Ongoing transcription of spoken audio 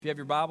If you have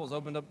your Bibles,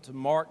 opened up to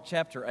Mark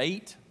chapter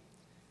 8.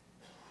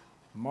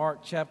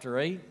 Mark chapter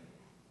 8.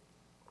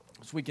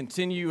 As we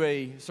continue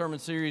a sermon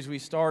series we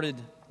started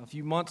a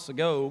few months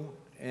ago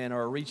and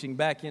are reaching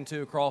back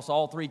into across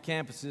all three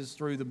campuses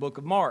through the book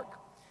of Mark.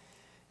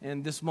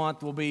 And this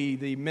month will be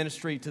the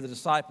ministry to the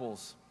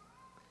disciples.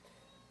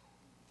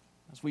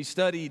 As we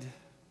studied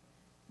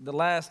the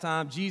last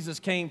time,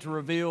 Jesus came to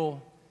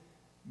reveal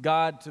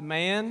God to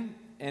man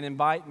and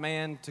invite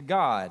man to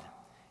God.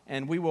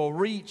 And we will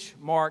reach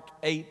Mark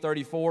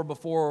 8:34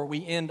 before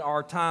we end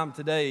our time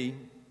today.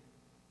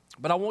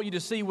 But I want you to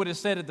see what is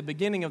said at the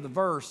beginning of the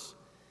verse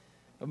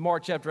of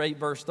Mark chapter 8,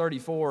 verse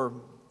 34,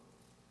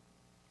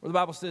 where the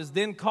Bible says,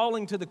 "Then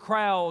calling to the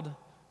crowd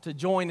to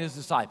join his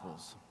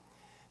disciples."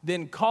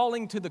 Then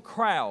calling to the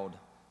crowd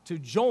to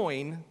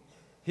join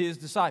his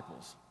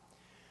disciples.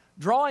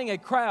 Drawing a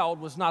crowd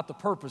was not the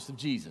purpose of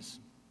Jesus.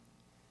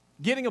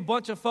 Getting a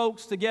bunch of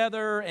folks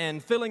together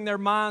and filling their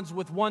minds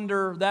with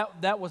wonder,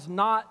 that was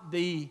not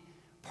the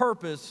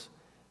purpose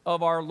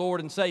of our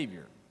Lord and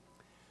Savior.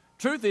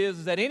 Truth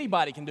is that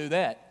anybody can do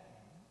that.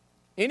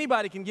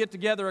 Anybody can get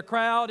together a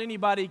crowd.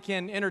 Anybody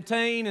can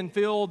entertain and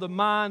fill the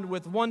mind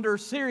with wonder.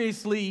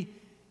 Seriously,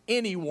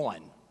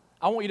 anyone.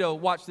 I want you to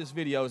watch this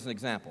video as an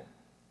example.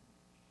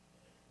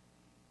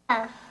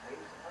 Oh,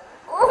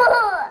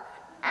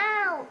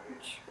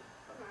 ouch.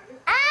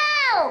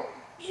 Ouch.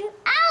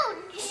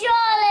 Ouch,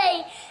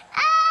 Charlie.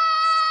 Ow!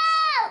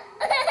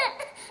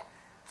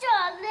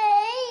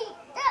 Charlie,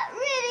 that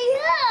really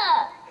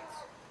hurts.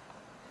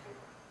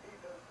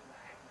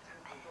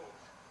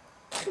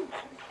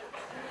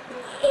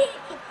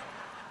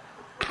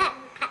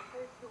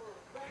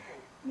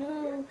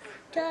 No,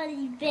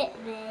 Charlie bit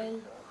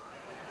me.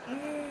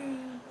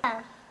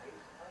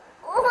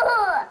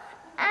 Oh,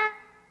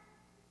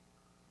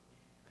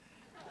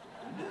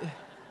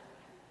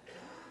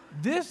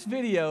 This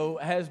video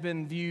has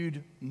been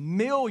viewed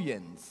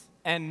millions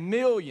and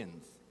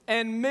millions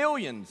and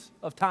millions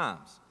of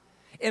times.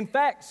 In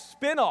fact,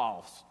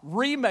 spin-offs,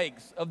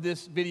 remakes of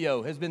this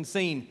video has been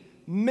seen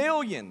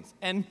millions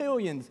and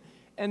millions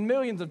and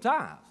millions of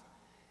times.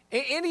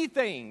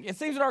 Anything, it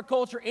seems in our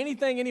culture,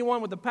 anything,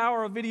 anyone with the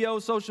power of video,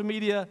 social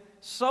media,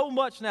 so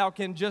much now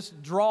can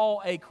just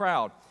draw a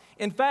crowd.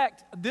 In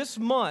fact, this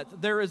month,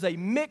 there is a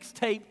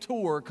mixtape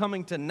tour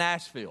coming to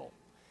Nashville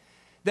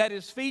that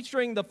is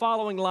featuring the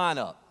following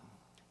lineup: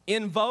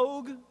 In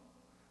Vogue,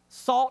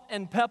 Salt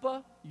and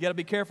Peppa, you got to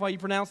be careful how you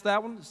pronounce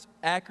that one, it's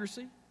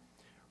accuracy,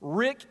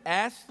 Rick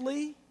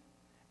Astley,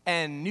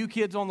 and New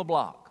Kids on the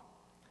Block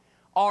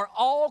are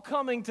all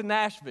coming to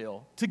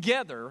Nashville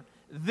together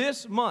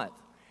this month.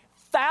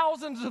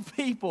 Thousands of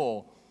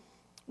people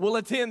will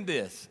attend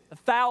this,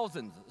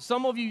 thousands.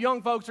 Some of you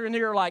young folks are in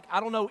here like, I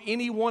don't know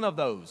any one of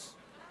those.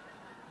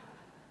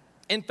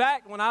 In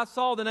fact, when I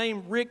saw the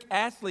name Rick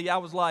Astley, I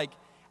was like,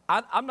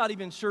 I'm not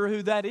even sure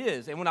who that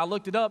is. And when I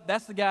looked it up,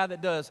 that's the guy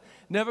that does,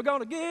 "Never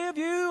gonna give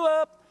you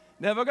up,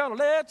 never gonna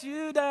let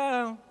you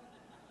down."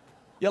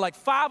 Yeah, like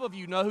 5 of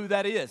you know who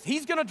that is.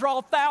 He's gonna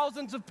draw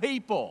thousands of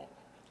people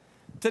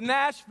to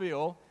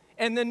Nashville.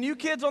 And the New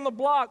Kids on the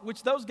Block,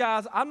 which those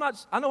guys, I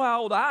know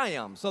how old I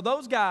am. So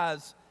those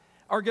guys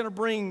are gonna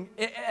bring,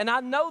 and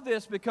I know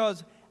this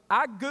because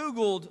I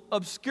Googled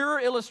obscure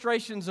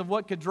illustrations of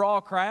what could draw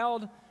a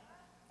crowd.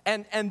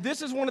 And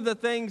this is one of the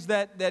things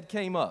that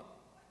came up.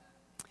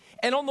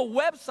 And on the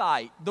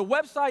website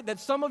that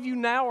some of you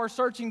now are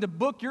searching to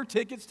book your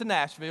tickets to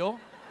Nashville,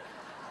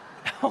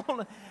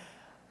 on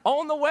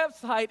the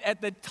website at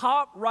the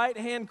top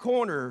right-hand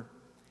corner,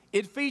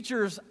 it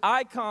features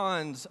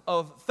icons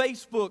of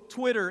Facebook,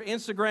 Twitter,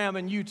 Instagram,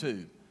 and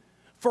YouTube.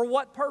 For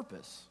what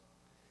purpose?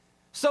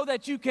 So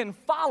that you can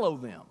follow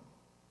them.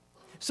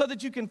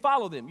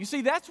 You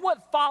see, that's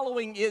what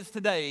following is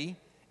today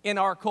in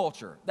our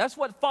culture. That's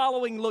what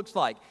following looks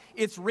like.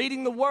 It's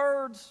reading the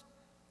words,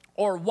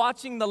 or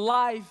watching the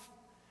life,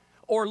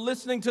 or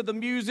listening to the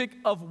music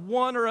of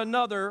one or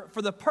another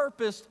for the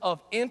purpose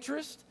of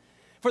interest,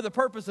 for the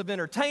purpose of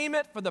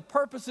entertainment, for the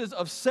purposes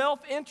of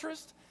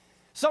self-interest.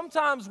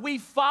 Sometimes we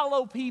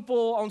follow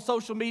people on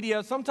social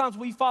media. Sometimes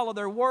we follow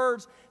their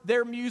words,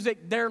 their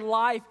music, their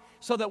life,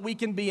 so that we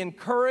can be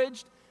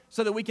encouraged,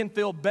 so that we can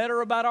feel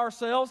better about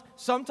ourselves.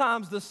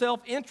 Sometimes the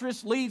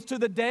self-interest leads to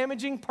the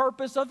damaging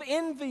purpose of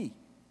envy.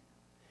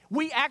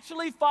 We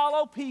actually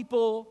follow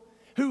people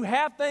who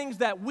have things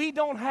that we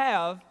don't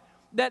have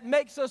that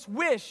makes us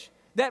wish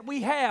that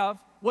we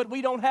have what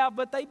we don't have,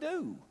 but they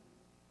do.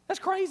 That's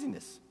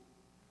craziness.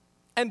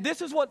 And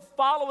this is what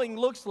following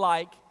looks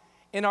like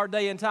in our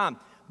day and time.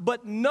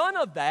 But none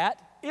of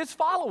that is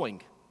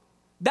following.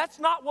 That's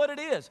not what it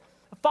is.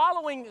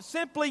 Following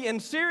simply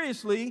and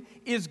seriously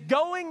is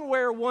going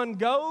where one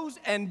goes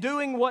and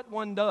doing what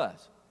one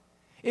does.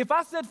 If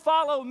I said,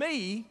 "Follow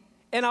me,"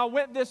 and I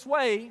went this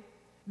way,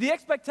 the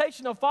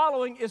expectation of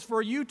following is for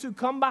you to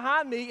come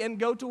behind me and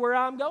go to where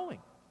I'm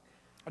going,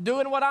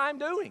 doing what I'm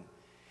doing.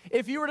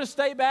 If you were to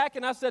stay back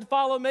and I said,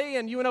 "Follow me,"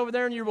 and you went over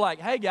there and you were like,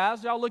 "Hey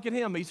guys, y'all look at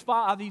him. He's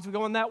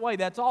going that way.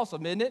 That's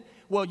awesome, isn't it?"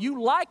 Well, you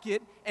like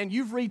it and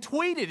you've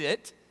retweeted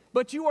it,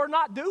 but you are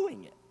not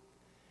doing it.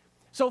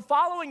 So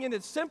following in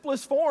its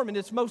simplest form, in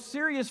its most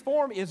serious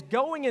form, is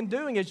going and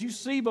doing, as you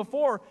see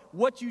before,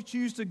 what you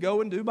choose to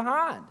go and do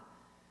behind.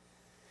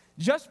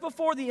 Just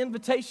before the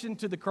invitation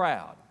to the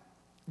crowd,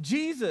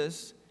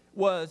 Jesus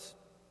was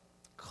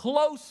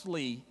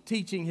closely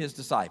teaching his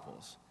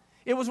disciples.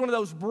 It was one of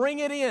those bring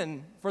it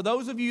in for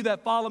those of you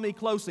that follow me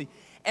closely.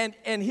 And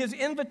his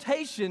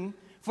invitation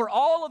for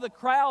all of the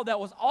crowd that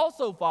was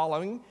also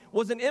following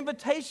was an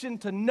invitation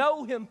to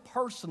know him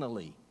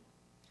personally,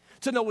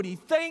 to know what he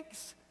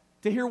thinks,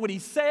 to hear what he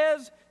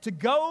says, to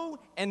go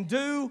and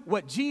do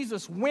what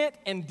Jesus went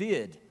and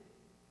did.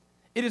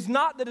 It is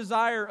not the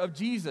desire of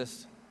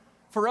Jesus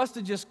for us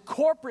to just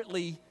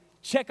corporately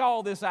check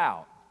all this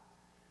out,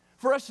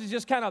 for us to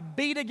just kind of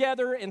be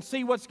together and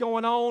see what's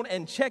going on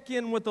and check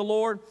in with the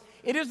Lord.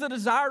 It is the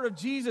desire of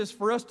Jesus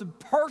for us to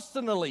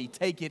personally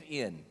take it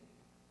in.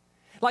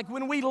 Like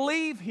when we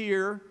leave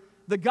here,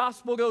 the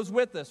gospel goes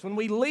with us. When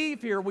we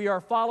leave here, we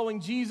are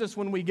following Jesus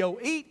when we go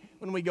eat,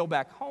 when we go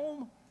back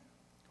home,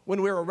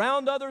 when we're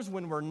around others,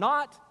 when we're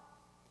not.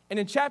 And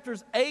in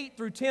chapters 8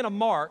 through 10 of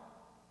Mark,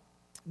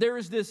 there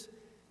is this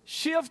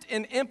shift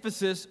in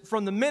emphasis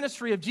from the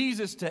ministry of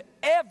Jesus to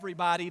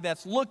everybody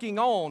that's looking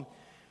on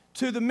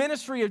to the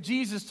ministry of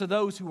Jesus to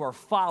those who are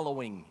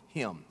following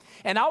him.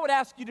 And I would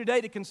ask you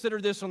today to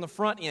consider this on the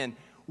front end.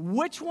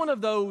 Which one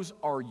of those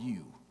are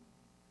you?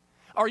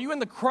 Are you in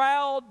the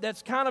crowd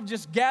that's kind of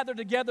just gathered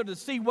together to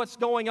see what's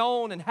going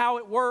on and how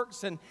it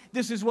works and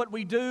this is what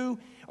we do?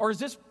 Or is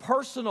this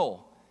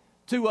personal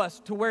to us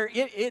to where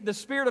the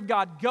Spirit of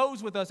God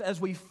goes with us as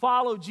we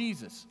follow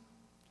Jesus?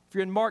 If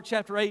you're in Mark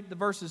chapter 8, the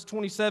verses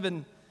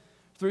 27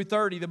 through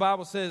 30, the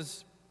Bible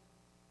says,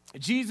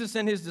 Jesus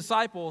and his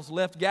disciples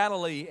left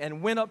Galilee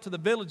and went up to the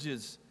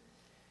villages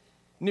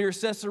near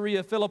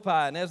Caesarea Philippi.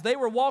 And as they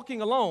were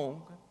walking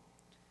along,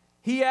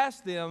 he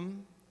asked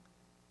them,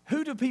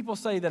 who do people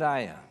say that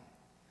I am?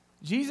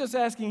 Jesus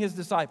asking his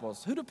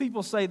disciples, who do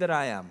people say that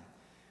I am?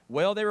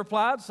 Well, they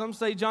replied, some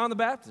say John the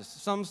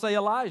Baptist, some say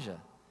Elijah,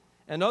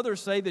 and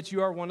others say that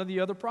you are one of the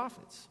other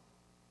prophets.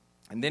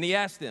 And then he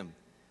asked them,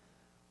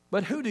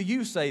 but who do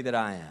you say that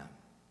I am?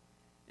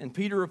 And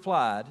Peter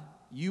replied,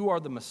 you are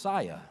the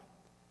Messiah.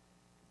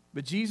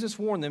 But Jesus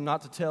warned them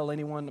not to tell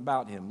anyone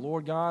about him.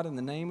 Lord God, in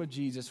the name of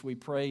Jesus, we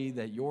pray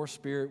that your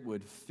Spirit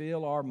would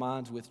fill our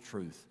minds with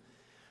truth.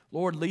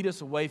 Lord, lead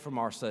us away from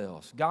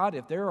ourselves. God,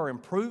 if there are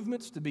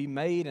improvements to be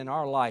made in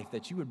our life,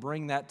 that you would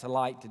bring that to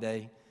light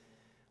today.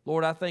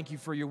 Lord, I thank you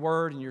for your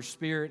word and your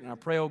Spirit, and I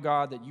pray, oh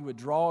God, that you would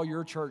draw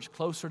your church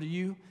closer to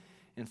you.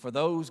 And for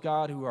those,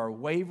 God, who are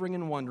wavering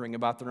and wondering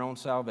about their own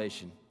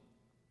salvation,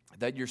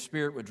 that your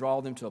Spirit would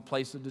draw them to a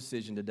place of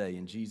decision today.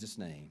 In Jesus'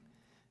 name,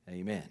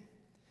 amen.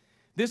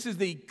 This is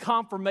the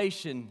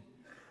confirmation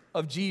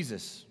of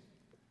Jesus.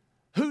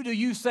 Who do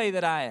you say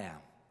that I am?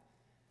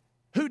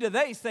 Who do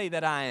they say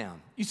that I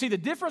am? You see, the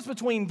difference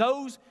between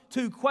those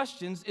two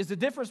questions is the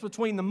difference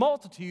between the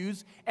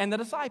multitudes and the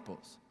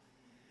disciples.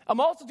 A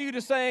multitude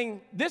is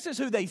saying, this is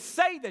who they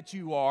say that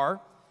you are.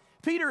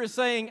 Peter is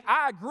saying,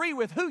 I agree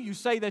with who you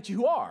say that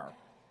you are.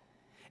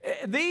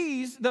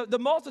 The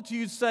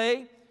multitudes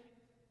say,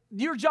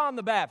 you're John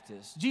the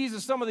Baptist.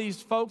 Jesus, some of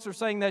these folks are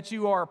saying that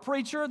you are a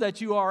preacher, that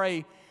you are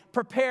a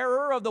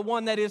preparer of the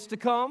one that is to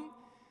come,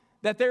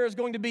 that there is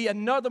going to be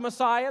another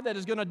Messiah that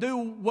is going to do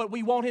what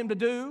we want him to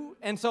do.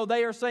 And so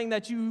they are saying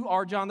that you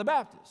are John the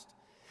Baptist.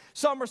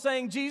 Some are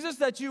saying, Jesus,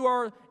 that you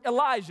are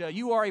Elijah.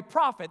 You are a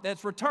prophet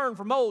that's returned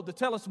from old to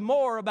tell us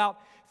more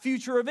about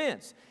future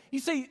events. You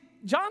see,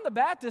 John the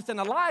Baptist and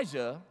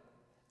Elijah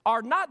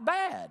are not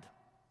bad.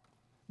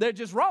 They're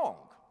just wrong.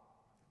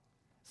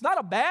 It's not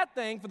a bad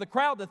thing for the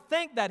crowd to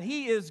think that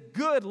he is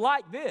good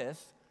like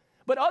this,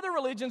 but other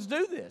religions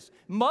do this.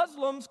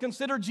 Muslims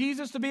consider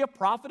Jesus to be a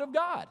prophet of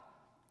God.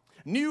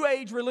 New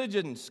Age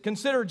religions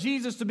consider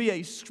Jesus to be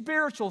a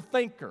spiritual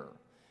thinker,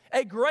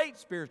 a great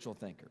spiritual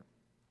thinker.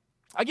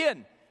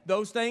 Again,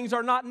 those things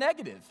are not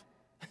negative.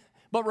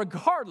 But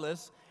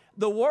regardless,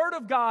 the Word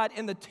of God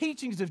and the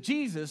teachings of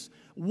Jesus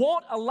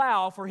won't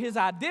allow for his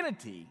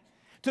identity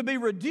to be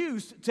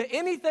reduced to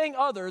anything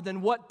other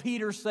than what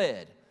Peter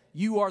said.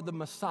 You are the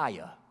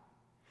Messiah.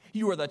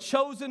 You are the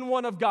chosen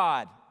one of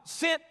God,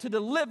 sent to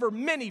deliver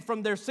many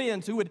from their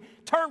sins who would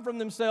turn from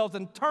themselves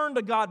and turn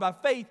to God by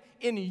faith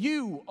in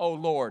you, O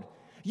Lord.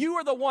 You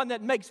are the one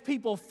that makes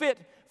people fit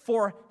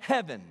for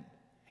heaven.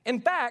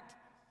 In fact,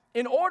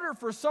 in order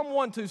for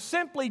someone to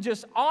simply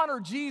just honor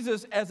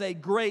Jesus as a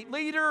great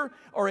leader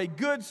or a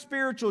good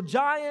spiritual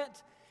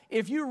giant,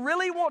 if you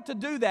really want to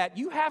do that,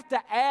 you have to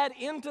add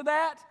into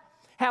that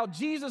how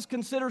Jesus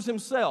considers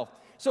himself.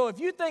 So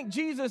if you think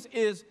Jesus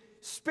is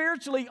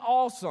spiritually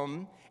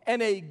awesome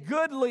and a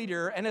good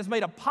leader and has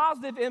made a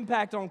positive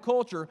impact on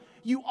culture,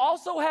 you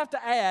also have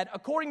to add,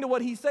 according to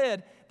what he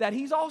said, that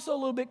he's also a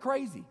little bit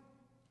crazy.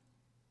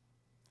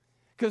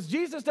 Because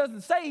Jesus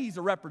doesn't say he's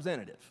a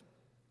representative.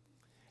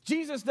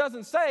 Jesus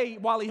doesn't say,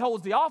 while he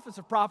holds the office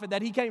of prophet,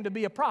 that he came to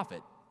be a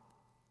prophet.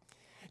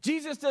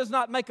 Jesus does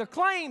not make a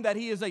claim that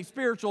he is a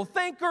spiritual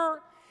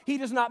thinker. He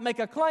does not make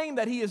a claim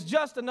that he is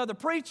just another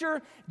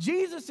preacher.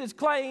 Jesus'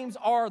 claims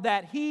are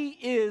that he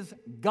is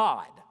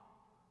God.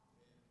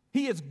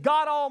 He is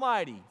God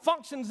Almighty,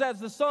 functions as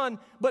the Son,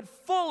 but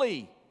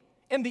fully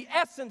in the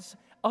essence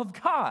of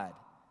God.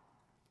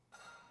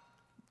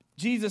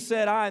 Jesus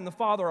said, I and the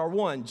Father are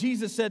one.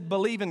 Jesus said,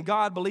 believe in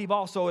God, believe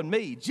also in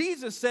me.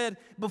 Jesus said,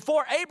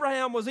 before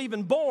Abraham was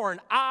even born,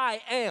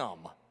 I am.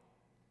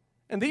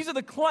 And these are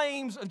the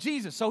claims of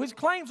Jesus. So his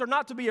claims are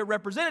not to be a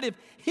representative.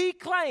 He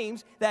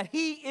claims that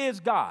he is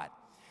God.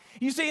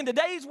 You see, in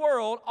today's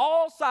world,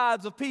 all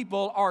sides of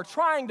people are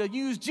trying to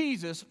use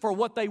Jesus for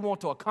what they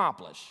want to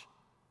accomplish.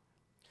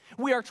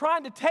 We are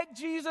trying to take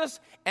Jesus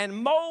and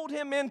mold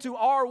him into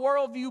our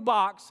worldview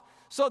box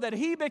so that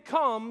he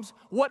becomes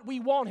what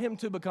we want him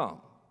to become.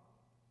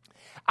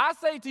 I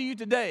say to you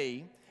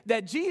today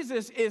that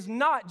Jesus is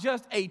not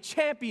just a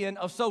champion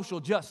of social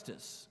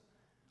justice.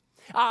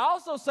 I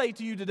also say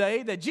to you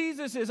today that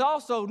Jesus is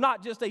also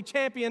not just a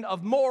champion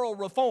of moral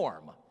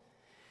reform.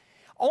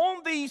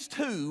 On these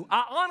two,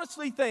 I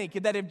honestly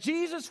think that if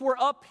Jesus were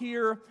up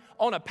here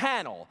on a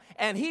panel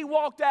and he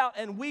walked out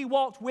and we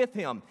walked with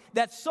him,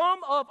 that some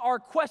of our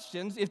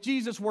questions, if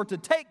Jesus were to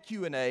take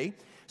Q&A,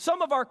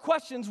 some of our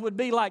questions would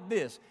be like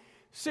this.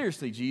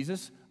 Seriously,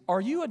 Jesus,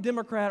 are you a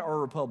Democrat or a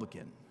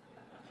Republican?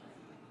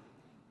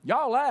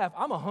 Y'all laugh.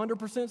 I'm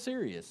 100%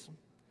 serious.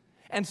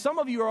 And some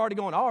of you are already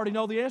going, I already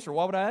know the answer.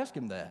 Why would I ask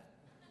him that?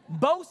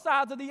 Both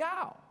sides of the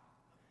aisle.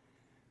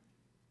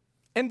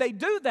 And they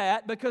do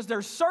that because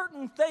there's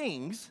certain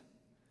things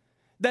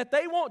that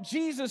they want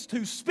Jesus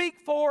to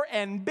speak for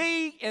and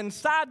be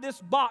inside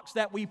this box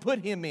that we put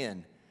him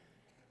in.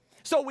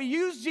 So we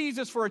use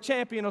Jesus for a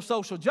champion of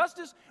social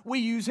justice. We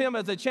use him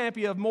as a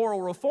champion of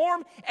moral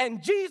reform.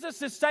 And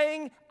Jesus is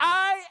saying,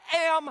 I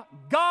am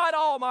God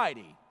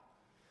Almighty.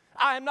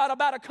 I am not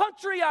about a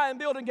country. I am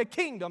building a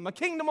kingdom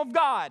of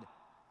God.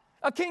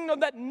 A kingdom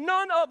that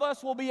none of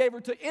us will be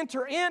able to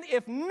enter in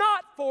if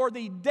not for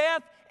the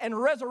death and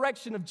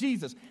resurrection of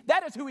Jesus.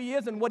 That is who he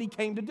is and what he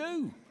came to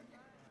do.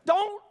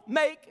 Don't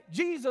make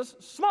Jesus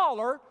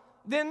smaller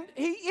than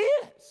he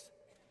is.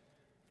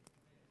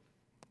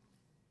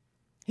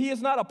 He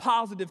is not a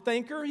positive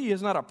thinker. He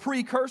is not a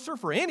precursor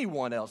for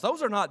anyone else.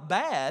 Those are not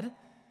bad.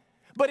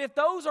 But if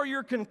those are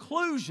your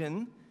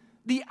conclusion,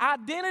 the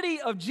identity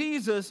of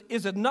Jesus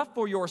is enough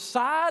for your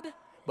side,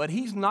 but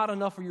he's not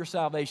enough for your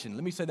salvation.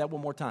 Let me say that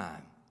one more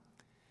time.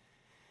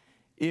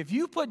 If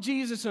you put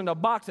Jesus in a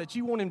box that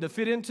you want him to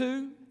fit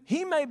into,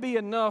 he may be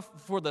enough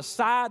for the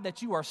side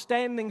that you are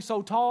standing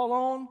so tall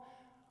on,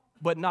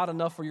 but not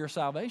enough for your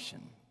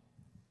salvation.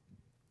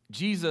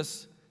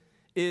 Jesus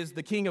is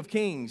the King of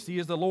Kings. He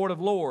is the Lord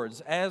of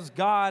Lords. As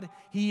God,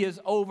 he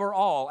is over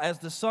all. As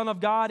the Son of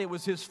God, it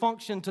was his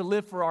function to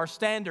live for our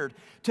standard,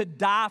 to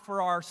die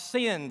for our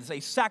sins,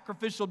 a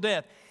sacrificial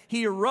death.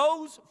 He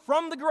arose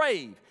from the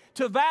grave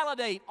to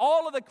validate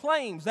all of the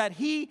claims that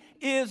he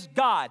is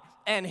God.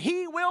 And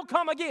he will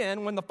come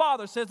again when the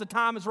Father says the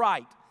time is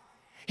right.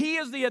 He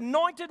is the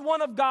anointed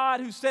one of God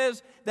who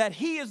says that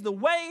he is the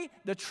way,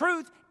 the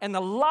truth, and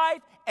the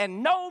life,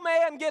 and no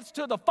man gets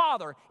to the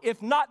Father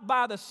if not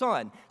by the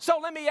Son. So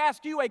let me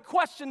ask you a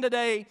question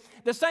today,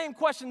 the same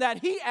question that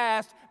he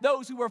asked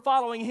those who were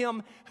following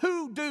him.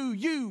 Who do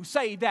you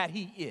say that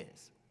he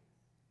is?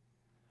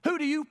 Who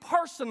do you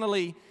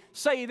personally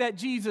say that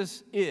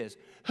Jesus is?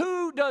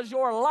 Who does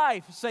your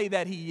life say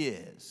that he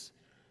is?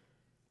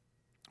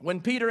 When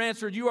Peter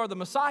answered, you are the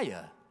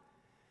Messiah,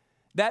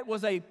 that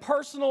was a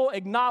personal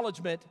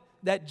acknowledgement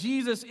that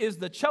Jesus is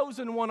the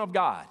chosen one of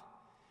God,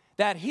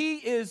 that he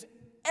is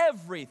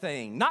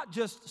everything, not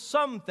just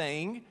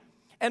something.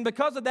 And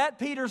because of that,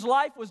 Peter's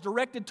life was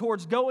directed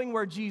towards going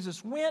where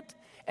Jesus went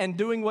and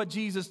doing what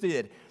Jesus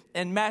did.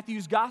 In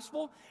Matthew's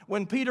gospel,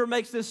 when Peter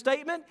makes this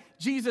statement,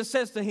 Jesus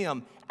says to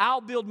him,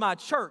 I'll build my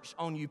church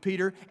on you,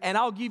 Peter, and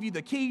I'll give you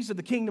the keys to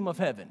the kingdom of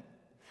heaven.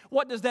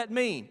 What does that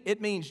mean?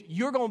 It means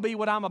you're going to be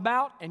what I'm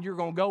about and you're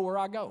going to go where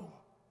I go.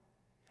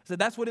 So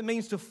that's what it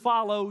means to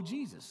follow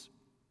Jesus.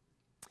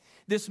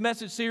 This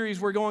message series,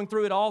 we're going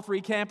through at all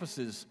three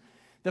campuses.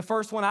 The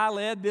first one I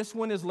led, this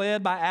one is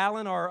led by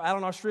Alan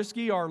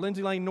Ostrisky, our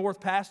Lindsay Lane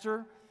North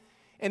pastor.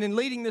 And in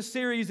leading this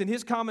series, in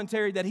his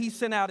commentary that he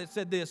sent out, it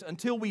said this: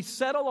 until we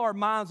settle our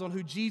minds on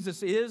who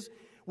Jesus is,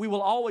 we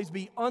will always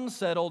be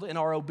unsettled in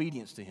our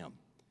obedience to him.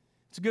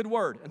 It's a good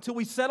word. Until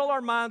we settle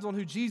our minds on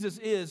who Jesus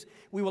is,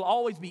 we will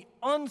always be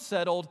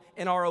unsettled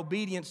in our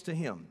obedience to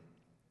him.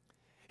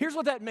 Here's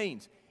what that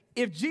means.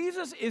 If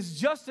Jesus is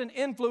just an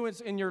influence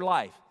in your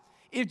life,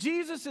 if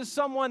Jesus is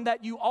someone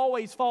that you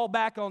always fall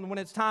back on when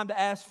it's time to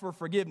ask for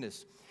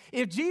forgiveness,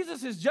 if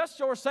Jesus is just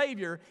your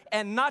Savior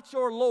and not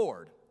your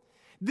Lord,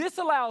 this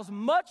allows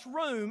much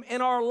room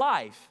in our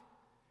life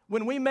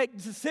when we make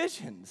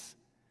decisions.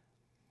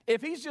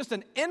 If he's just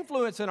an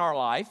influence in our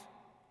life,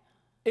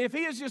 if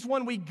he is just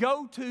one we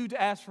go to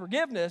ask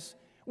forgiveness,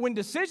 when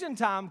decision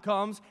time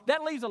comes,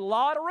 that leaves a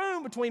lot of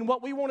room between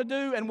what we want to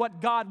do and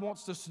what God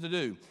wants us to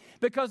do.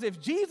 Because if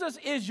Jesus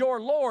is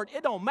your Lord,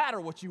 it don't matter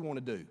what you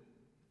want to do.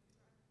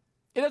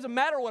 It doesn't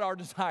matter what our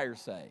desires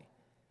say.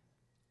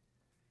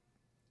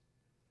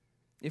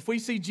 If we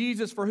see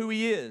Jesus for who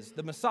he is,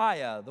 the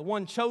Messiah, the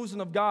one chosen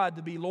of God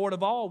to be Lord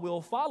of all,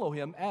 we'll follow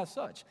him as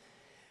such.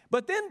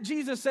 But then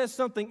Jesus says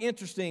something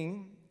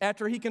interesting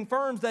after he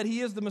confirms that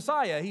he is the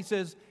Messiah. He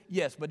says,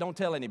 yes, but don't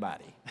tell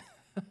anybody.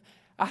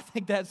 I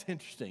think that's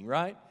interesting,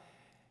 right?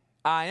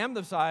 I am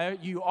the Messiah.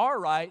 You are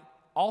right.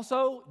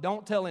 Also,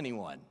 don't tell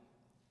anyone.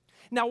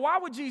 Now, why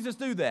would Jesus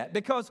do that?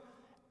 Because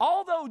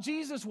although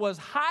Jesus was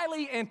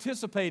highly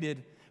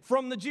anticipated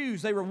from the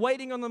Jews, they were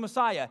waiting on the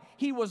Messiah,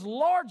 he was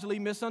largely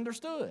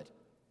misunderstood.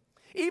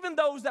 Even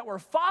those that were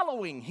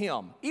following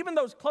him, even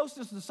those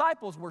closest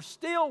disciples, were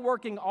still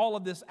working all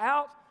of this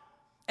out,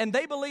 and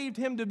they believed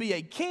him to be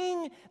a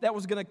king that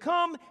was going to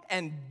come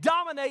and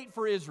dominate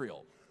for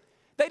Israel.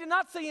 They did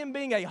not see him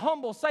being a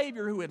humble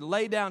Savior who would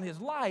lay down his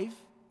life.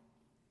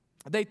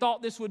 They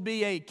thought this would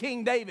be a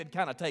King David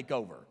kind of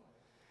takeover.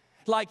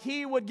 Like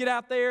he would get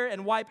out there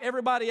and wipe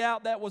everybody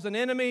out that was an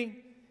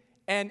enemy.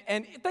 And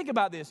think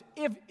about this.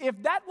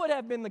 If that would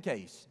have been the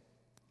case,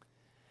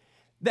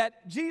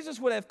 that Jesus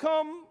would have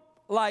come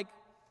like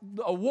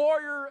a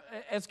warrior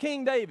as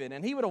King David,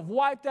 and he would have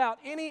wiped out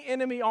any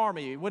enemy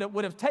army,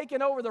 would have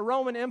taken over the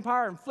Roman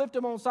Empire and flipped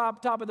them on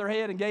top of their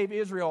head and gave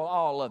Israel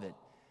all of it.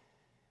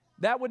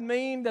 That would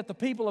mean that the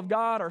people of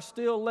God are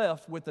still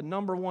left with the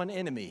number one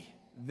enemy,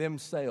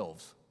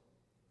 themselves.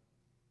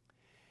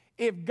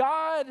 If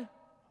God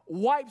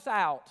wipes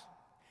out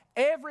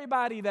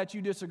everybody that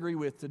you disagree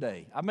with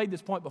today, I've made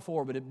this point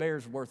before, but it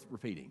bears worth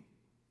repeating.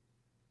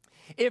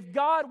 If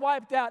God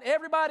wiped out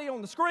everybody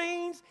on the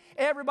screens,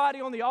 everybody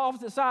on the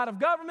opposite side of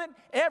government,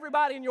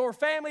 everybody in your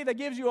family that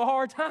gives you a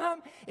hard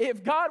time,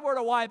 if God were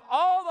to wipe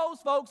all those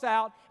folks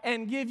out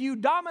and give you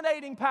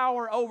dominating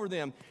power over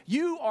them,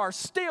 you are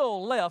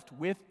still left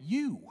with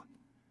you.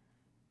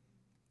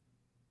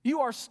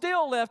 You are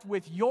still left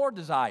with your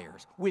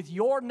desires, with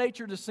your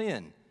nature to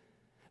sin.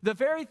 The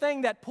very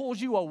thing that pulls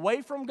you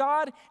away from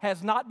God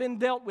has not been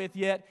dealt with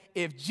yet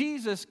if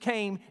Jesus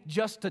came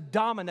just to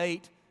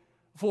dominate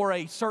for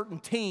a certain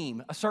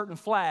team, a certain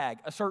flag,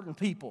 a certain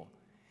people.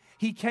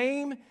 He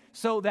came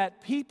so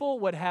that people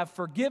would have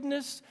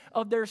forgiveness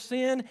of their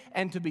sin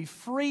and to be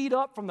freed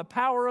up from the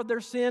power of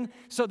their sin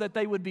so that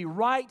they would be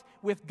right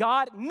with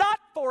God, not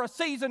for a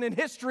season in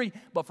history,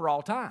 but for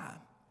all time.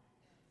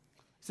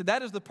 So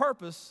that is the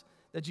purpose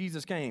that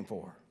Jesus came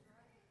for.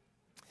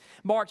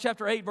 Mark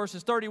chapter 8,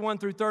 verses 31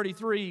 through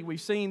 33, we've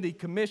seen the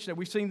commission,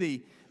 we've seen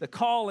the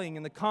calling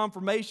and the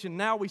confirmation.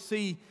 Now we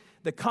see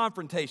the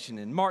confrontation.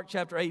 In Mark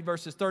chapter 8,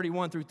 verses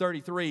 31 through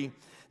 33,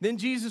 then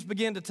Jesus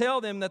began to tell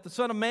them that the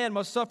Son of Man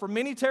must suffer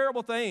many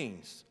terrible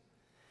things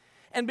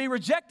and be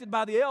rejected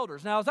by the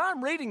elders. Now, as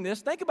I'm reading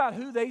this, think about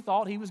who they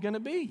thought he was going to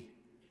be.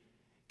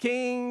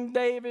 King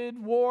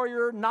David,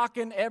 warrior,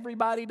 knocking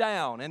everybody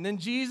down. And then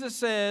Jesus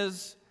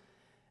says,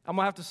 I'm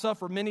going to have to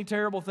suffer many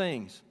terrible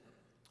things.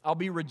 I'll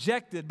be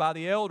rejected by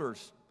the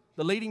elders,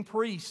 the leading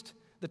priest,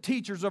 the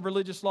teachers of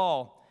religious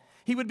law.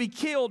 He would be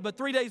killed, but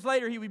 3 days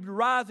later he would be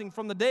rising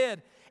from the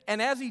dead.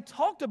 And as he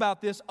talked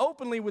about this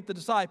openly with the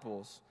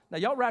disciples, now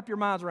y'all wrap your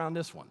minds around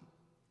this one.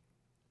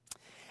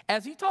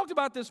 As he talked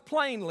about this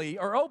plainly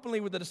or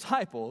openly with the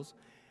disciples,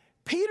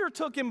 Peter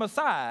took him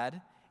aside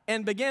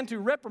and began to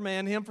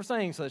reprimand him for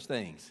saying such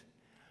things.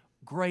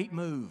 Great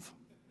move.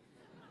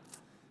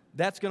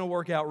 That's going to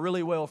work out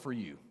really well for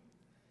you.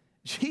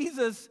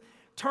 Jesus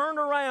turned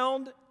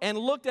around and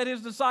looked at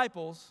his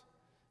disciples,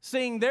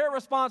 seeing their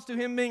response to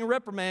him being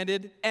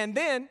reprimanded, and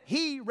then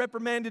he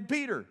reprimanded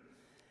Peter.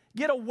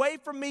 Get away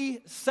from me,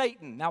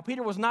 Satan. Now,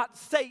 Peter was not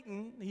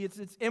Satan. It's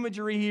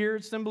imagery here,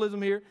 it's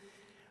symbolism here.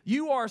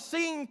 You are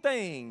seeing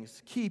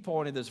things, key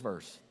point of this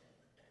verse.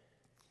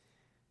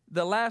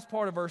 The last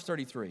part of verse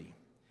 33.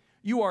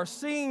 You are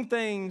seeing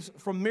things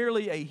from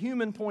merely a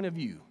human point of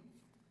view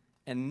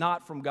and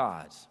not from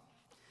God's.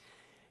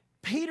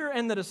 Peter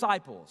and the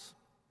disciples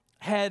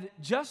had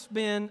just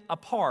been a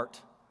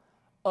part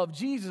of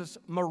Jesus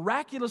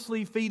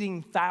miraculously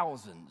feeding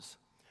thousands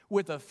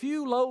with a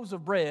few loaves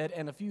of bread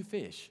and a few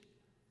fish.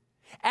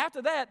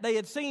 After that, they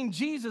had seen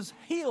Jesus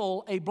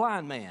heal a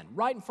blind man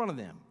right in front of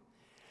them.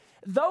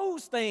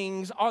 Those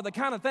things are the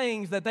kind of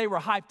things that they were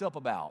hyped up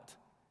about.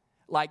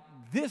 Like,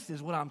 this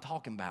is what I'm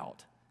talking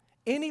about.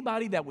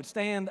 Anybody that would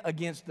stand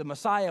against the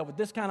Messiah with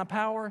this kind of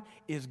power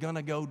is going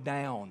to go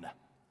down.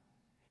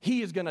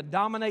 He is going to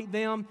dominate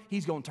them.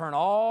 He's going to turn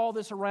all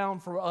this around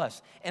for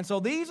us. And so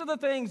these are the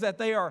things that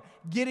they are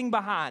getting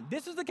behind.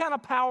 This is the kind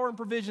of power and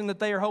provision that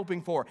they are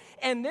hoping for.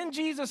 And then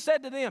Jesus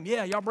said to them,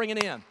 yeah, y'all bring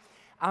it in.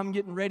 I'm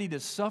getting ready to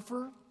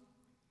suffer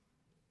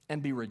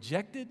and be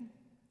rejected.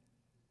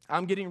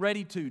 I'm getting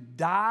ready to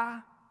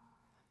die,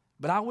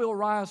 but I will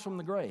rise from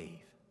the grave.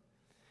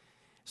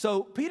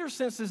 So Peter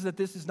senses that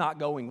this is not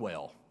going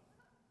well.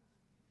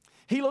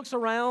 He looks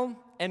around,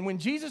 and when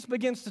Jesus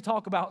begins to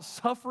talk about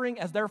suffering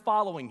as they're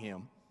following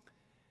him,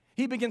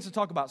 he begins to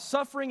talk about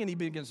suffering, and he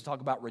begins to talk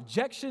about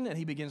rejection, and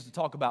he begins to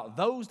talk about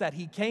those that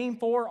he came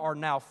for are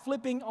now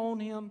flipping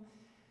on him,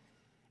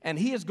 and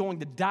he is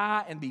going to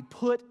die and be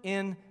put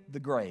in the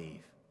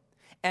grave.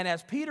 And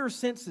as Peter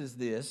senses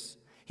this,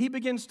 he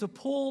begins to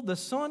pull the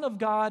Son of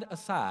God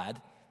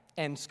aside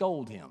and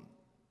scold him.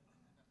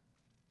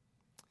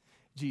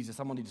 Jesus,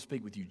 I'm going to need to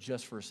speak with you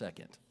just for a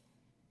second.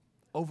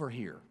 Over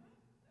here.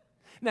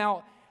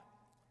 Now,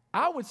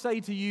 I would say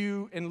to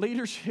you in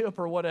leadership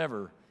or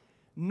whatever,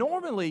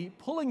 normally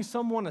pulling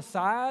someone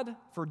aside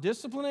for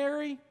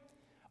disciplinary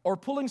or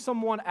pulling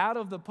someone out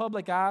of the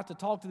public eye to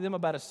talk to them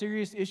about a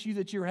serious issue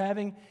that you're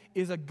having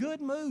is a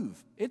good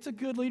move. It's a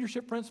good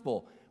leadership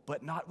principle,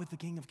 but not with the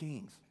King of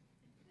Kings.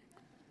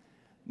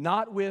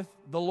 Not with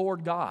the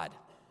Lord God.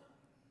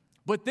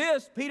 But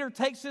Peter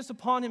takes this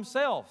upon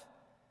himself.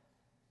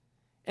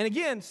 And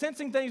again,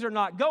 sensing things are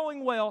not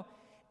going well,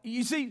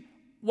 you see,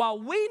 while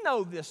we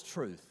know this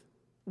truth,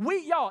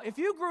 y'all, if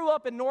you grew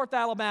up in North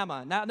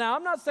Alabama, now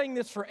I'm not saying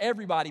this for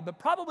everybody, but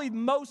probably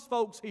most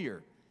folks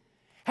here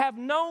have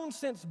known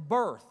since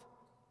birth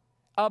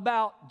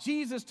about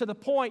Jesus to the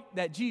point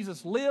that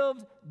Jesus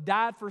lived,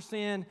 died for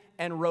sin,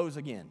 and rose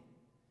again.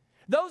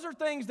 Those are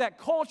things that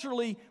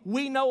culturally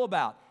we know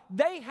about.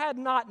 They had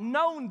not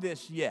known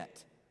this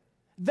yet.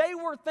 They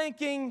were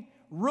thinking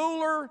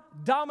ruler,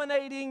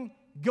 dominating,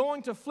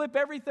 going to flip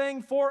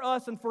everything for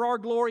us and for our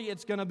glory.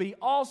 It's going to be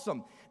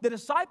awesome. The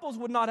disciples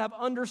would not have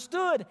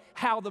understood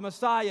how the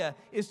Messiah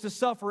is to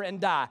suffer and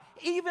die,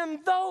 even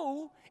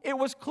though it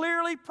was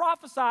clearly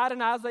prophesied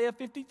in Isaiah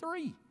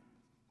 53.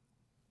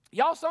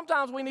 Y'all,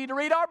 sometimes we need to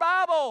read our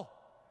Bible.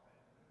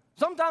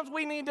 Sometimes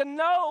we need to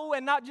know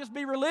and not just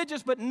be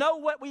religious, but know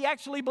what we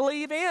actually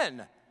believe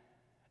in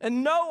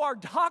and know our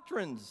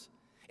doctrines.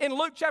 In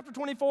Luke chapter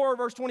 24,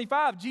 verse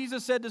 25,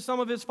 Jesus said to some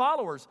of his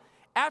followers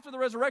after the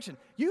resurrection,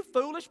 "You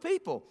foolish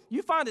people,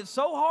 you find it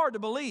so hard to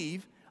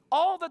believe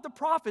all that the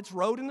prophets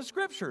wrote in the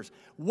scriptures.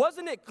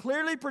 Wasn't it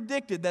clearly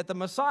predicted that the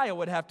Messiah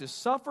would have to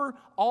suffer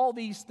all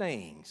these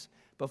things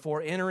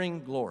before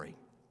entering glory?"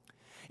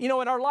 You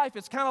know, in our life,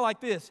 it's kind of like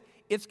this.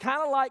 It's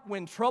kind of like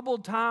when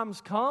troubled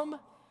times come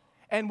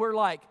and we're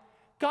like,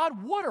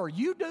 God, what are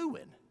you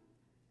doing?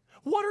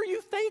 What are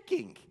you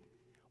thinking?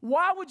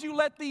 Why would you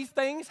let these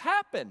things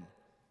happen?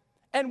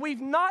 And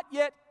we've not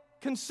yet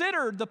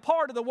considered the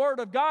part of the Word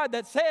of God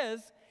that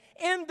says,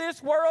 in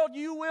this world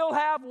you will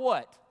have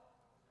what?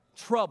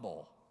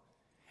 Trouble.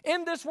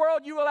 In this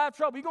world you will have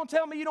trouble. You going to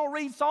tell me you don't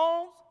read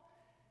Psalms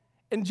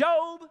and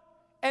Job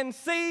and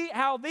see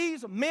how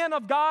these men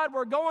of God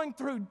were going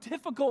through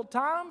difficult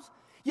times?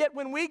 Yet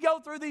when we go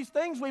through these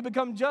things, we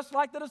become just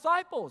like the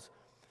disciples.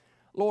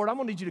 Lord, I'm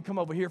going to need you to come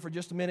over here for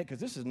just a minute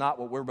because this is not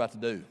what we're about to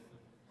do.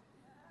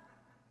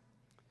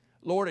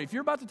 Lord, if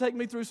you're about to take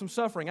me through some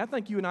suffering, I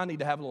think you and I need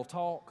to have a little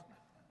talk.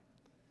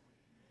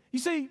 You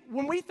see,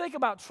 when we think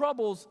about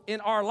troubles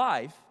in our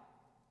life,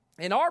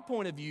 in our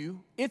point of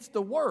view, it's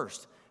the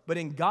worst. But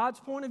in God's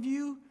point of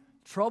view,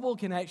 trouble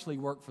can actually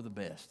work for the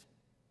best.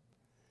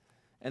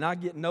 And I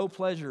get no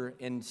pleasure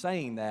in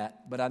saying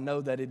that, but I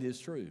know that it is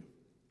true.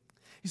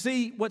 You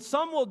see, what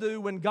some will do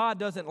when God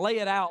doesn't lay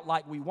it out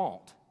like we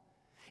want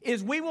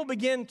is we will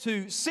begin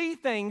to see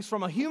things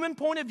from a human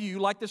point of view,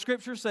 like the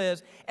scripture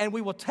says, and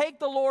we will take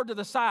the Lord to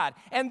the side.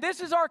 And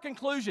this is our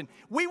conclusion.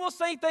 We will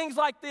say things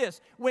like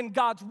this: when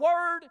God's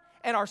word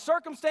and our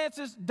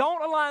circumstances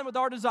don't align with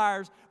our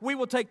desires, we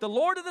will take the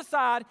Lord to the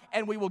side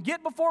and we will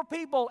get before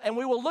people and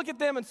we will look at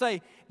them and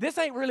say, this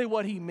ain't really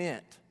what he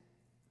meant.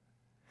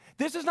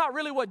 This is not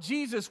really what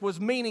Jesus was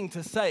meaning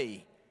to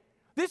say.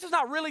 This is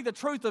not really the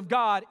truth of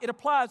God. It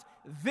applies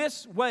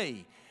this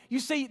way. You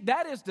see,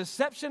 that is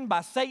deception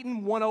by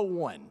Satan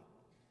 101.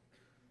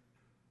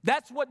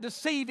 That's what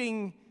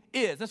deceiving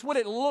is. That's what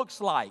it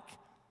looks like.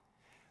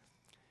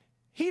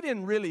 He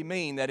didn't really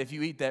mean that if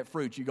you eat that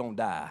fruit, you're going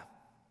to die.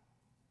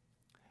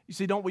 You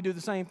see, don't we do the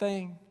same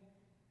thing?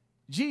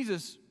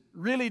 Jesus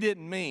really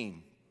didn't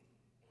mean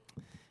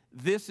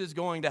this is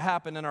going to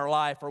happen in our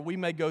life or we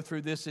may go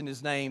through this in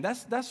his name.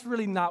 That's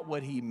really not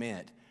what he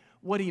meant.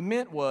 What he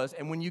meant was,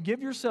 and when you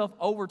give yourself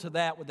over to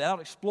that without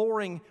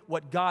exploring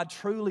what God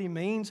truly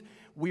means,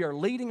 we are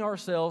leading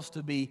ourselves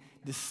to be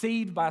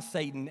deceived by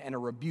Satan and a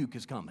rebuke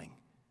is coming.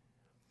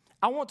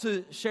 I want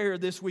to share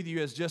this with you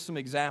as just some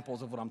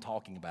examples of what I'm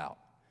talking about.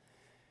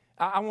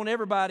 I want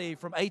everybody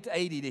from 8 to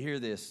 80 to hear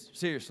this,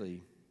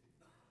 seriously.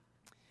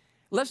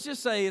 Let's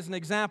just say, as an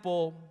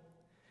example,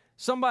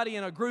 somebody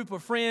in a group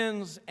of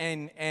friends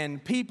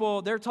and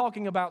people, they're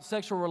talking about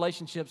sexual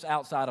relationships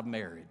outside of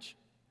marriage.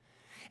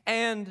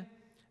 And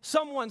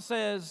someone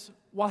says,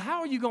 well,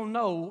 how are you going to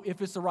know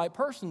if it's the right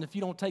person if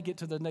you don't take it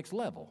to the next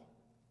level?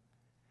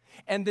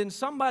 And then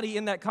somebody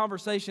in that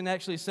conversation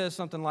actually says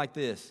something like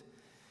this: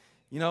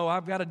 you know,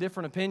 I've got a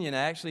different opinion.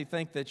 I actually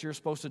think that you're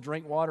supposed to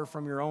drink water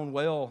from your own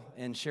well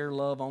and share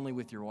love only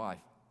with your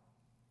wife.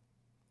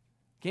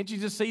 Can't you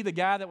just see the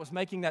guy that was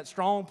making that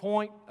strong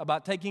point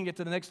about taking it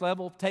to the next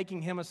level,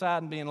 taking him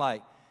aside and being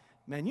like,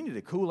 man, you need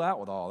to cool out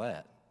with all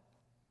that.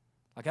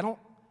 Like,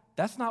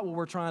 that's not what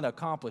we're trying to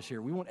accomplish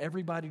here. We want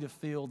everybody to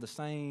feel the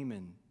same.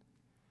 And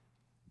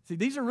see,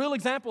 these are real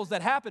examples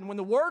that happen. When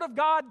the Word of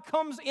God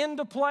comes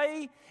into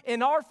play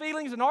in our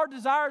feelings and our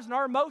desires and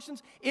our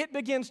emotions, it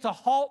begins to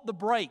halt the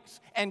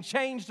brakes and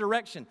change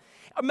direction.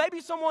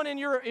 Maybe someone in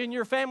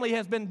your family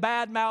has been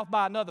bad-mouthed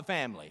by another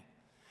family.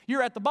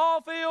 You're at the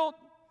ball field.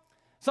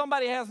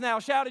 Somebody has now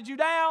shouted you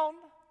down.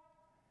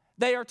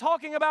 They are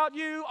talking about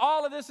you.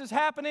 All of this is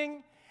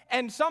happening.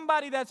 And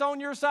somebody that's on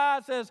your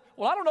side says,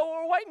 well, I don't know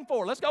what we're waiting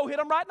for. Let's go hit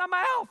them right in the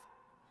mouth.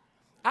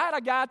 I had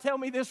a guy tell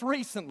me this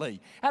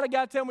recently.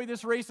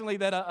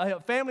 That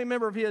a family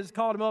member of his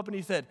called him up and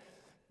he said,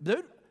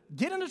 dude,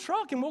 get in the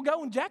truck and we'll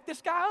go and jack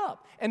this guy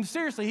up. And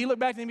seriously, he looked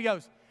back at him and he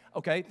goes,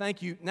 okay,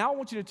 thank you. Now I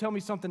want you to tell me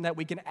something that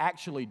we can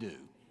actually do.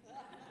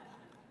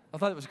 I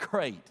thought it was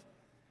great.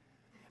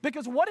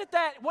 Because what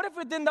if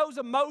within those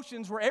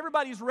emotions where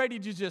everybody's ready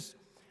to just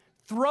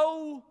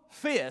throw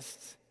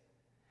fists,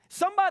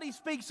 somebody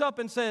speaks up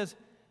and says,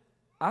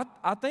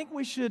 I think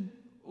we should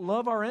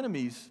love our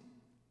enemies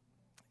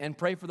and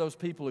pray for those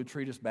people who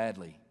treat us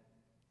badly.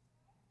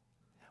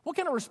 What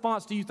kind of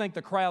response do you think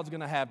the crowd's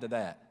going to have to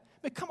that?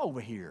 Man, come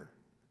over here.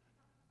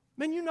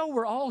 Man, you know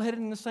we're all headed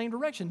in the same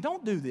direction.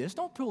 Don't do this.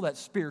 Don't pull that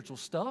spiritual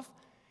stuff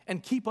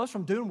and keep us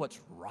from doing what's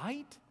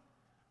right.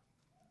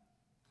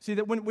 See,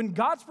 that when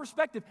God's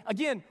perspective,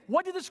 again,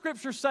 what did the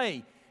scripture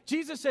say?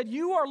 Jesus said,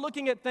 you are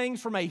looking at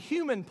things from a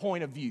human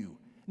point of view,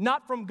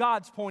 not from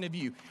God's point of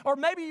view. Or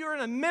maybe you're in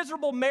a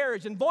miserable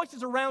marriage and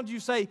voices around you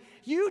say,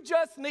 you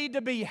just need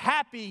to be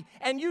happy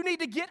and you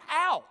need to get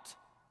out.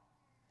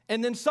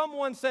 And then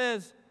someone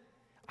says,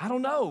 I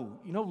don't know,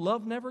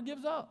 love never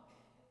gives up.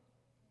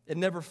 It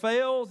never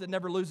fails. It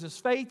never loses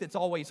faith. It's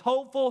always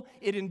hopeful.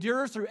 It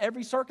endures through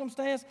every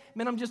circumstance.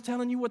 Man, I'm just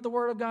telling you what the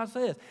Word of God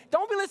says.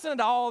 Don't be listening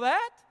to all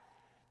that.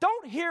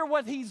 Don't hear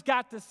what he's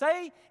got to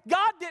say.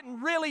 God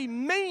didn't really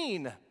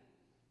mean.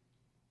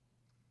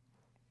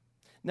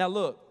 Now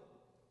look,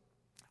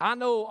 I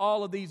know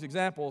all of these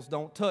examples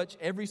don't touch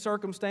every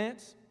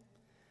circumstance.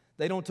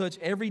 They don't touch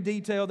every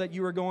detail that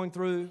you are going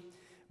through.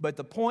 But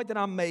the point that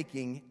I'm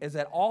making is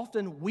that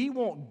often we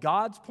want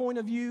God's point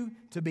of view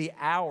to be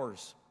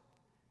ours,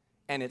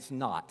 and it's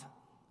not.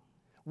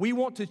 We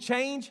want to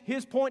change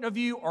his point of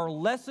view or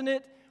lessen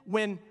it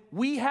when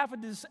we have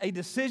a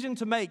decision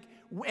to make.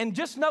 And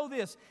just know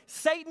this,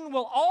 Satan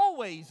will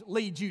always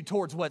lead you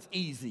towards what's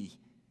easy.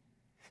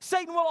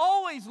 Satan will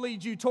always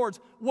lead you towards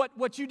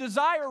what you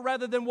desire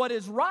rather than what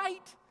is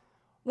right.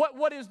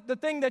 What is the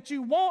thing that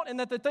you want and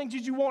that the things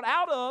that you want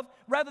out of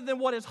rather than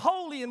what is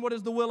holy and what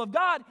is the will of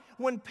God.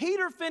 When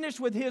Peter finished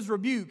with his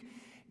rebuke,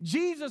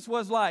 Jesus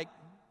was like,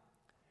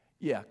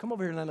 yeah, come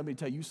over here and let me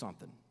tell you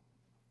something.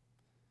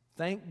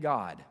 Thank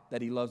God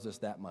that he loves us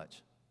that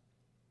much.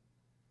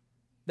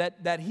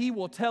 That he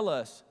will tell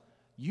us,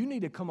 you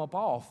need to come up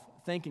off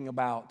thinking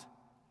about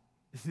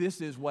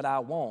this is what I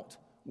want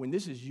when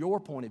this is your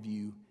point of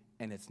view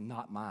and it's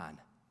not mine.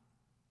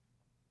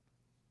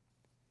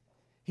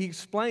 He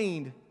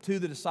explained to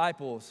the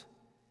disciples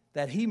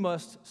that he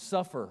must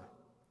suffer.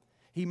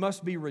 He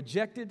must be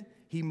rejected.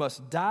 He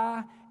must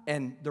die.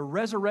 And the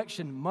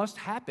resurrection must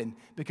happen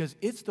because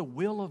it's the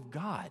will of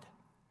God.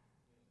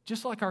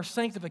 Just like our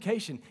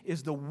sanctification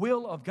is the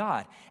will of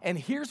God. And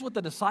here's what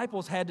the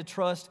disciples had to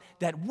trust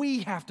that we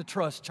have to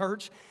trust,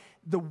 church.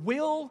 The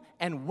will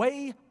and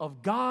way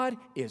of God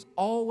is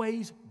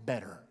always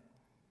better.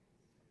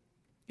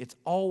 It's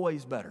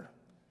always better.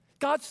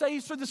 God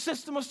saves through the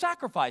system of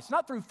sacrifice,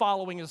 not through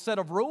following a set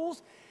of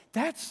rules.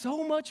 That's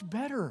so much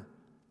better.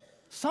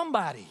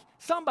 Somebody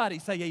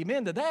say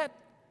amen to that.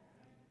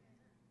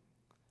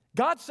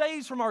 God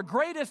saves from our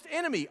greatest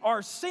enemy,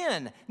 our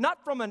sin,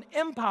 not from an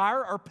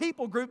empire or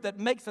people group that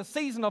makes a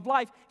season of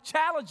life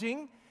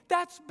challenging.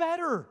 That's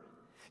better.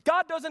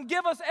 God doesn't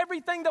give us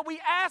everything that we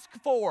ask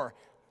for.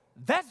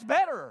 That's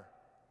better.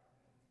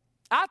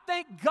 I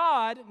thank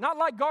God, not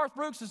like Garth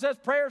Brooks that says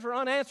prayers are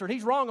unanswered.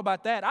 He's wrong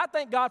about that. I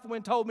thank God for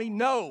when he told me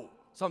no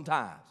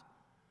sometimes.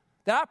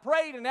 That I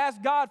prayed and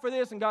asked God for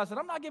this, and God said,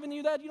 I'm not giving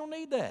you that. You don't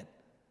need that.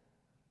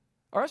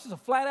 Or this is a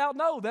flat out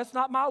no. That's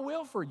not my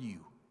will for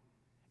you.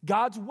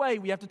 God's way,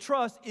 we have to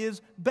trust,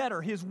 is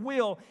better. His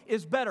will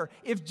is better.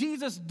 If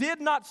Jesus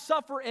did not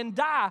suffer and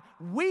die,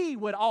 we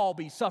would all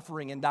be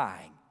suffering and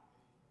dying.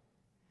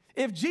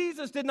 If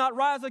Jesus did not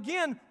rise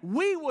again,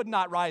 we would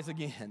not rise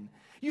again.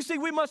 You see,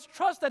 we must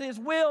trust that his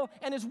will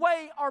and his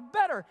way are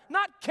better,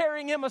 not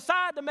carrying him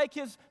aside to make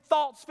his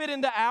thoughts fit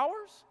into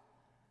ours.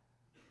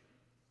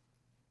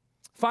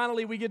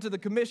 Finally, we get to the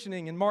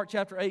commissioning in Mark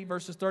chapter 8,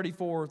 verses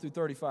 34 through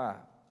 35.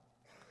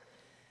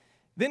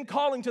 Then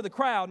calling to the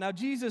crowd. Now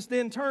Jesus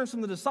then turns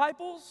from the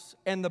disciples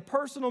and the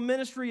personal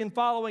ministry and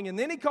following, and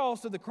then he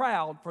calls to the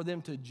crowd for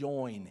them to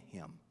join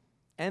him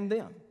and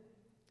them.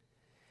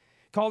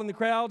 Calling the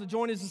crowd to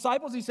join his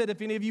disciples, he said,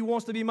 if any of you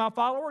wants to be my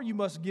follower, you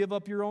must give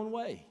up your own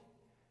way.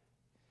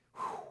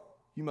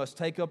 You must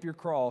take up your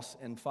cross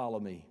and follow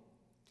me.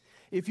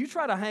 If you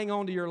try to hang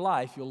on to your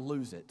life, you'll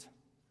lose it.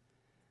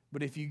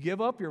 But if you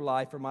give up your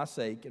life for my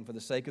sake and for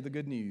the sake of the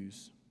good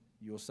news,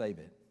 you'll save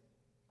it.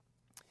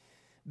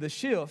 The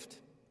shift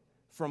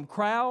from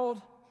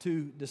crowd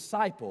to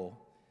disciple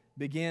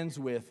begins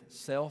with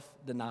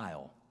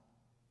self-denial.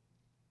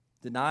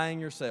 Denying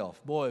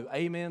yourself. Boy,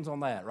 amens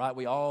on that, right?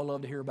 We all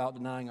love to hear about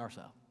denying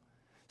ourselves.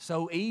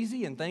 So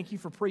easy, and thank you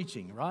for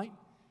preaching, right?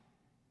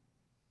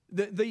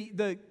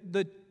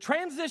 The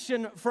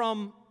transition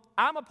from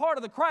I'm a part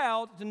of the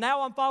crowd to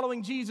now I'm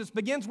following Jesus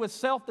begins with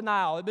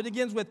self-denial. It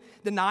begins with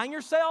denying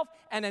yourself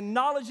and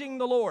acknowledging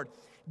the Lord.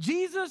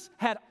 Jesus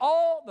had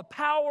all the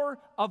power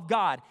of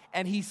God,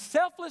 and he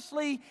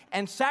selflessly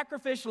and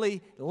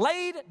sacrificially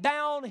laid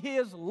down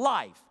his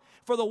life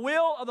for the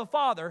will of the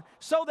Father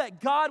so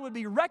that God would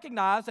be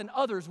recognized and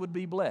others would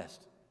be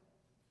blessed.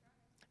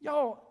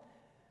 Y'all,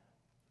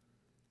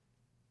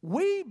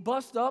 we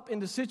bust up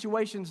into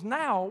situations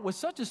now with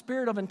such a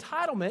spirit of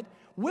entitlement,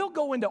 we'll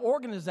go into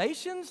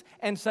organizations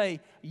and say,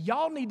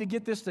 y'all need to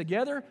get this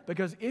together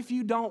because if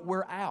you don't,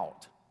 we're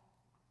out.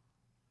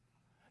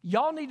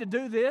 Y'all need to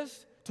do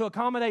this to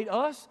accommodate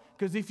us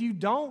because if you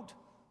don't,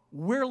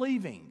 we're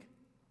leaving.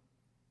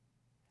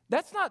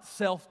 That's not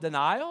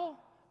self-denial.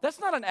 That's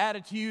not an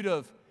attitude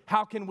of,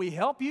 how can we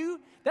help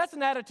you? That's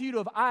an attitude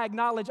of, I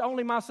acknowledge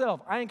only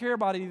myself. I ain't care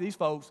about any of these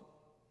folks.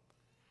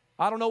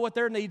 I don't know what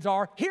their needs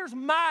are. Here's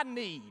my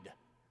need,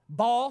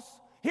 boss.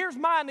 Here's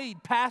my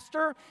need,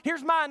 pastor.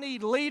 Here's my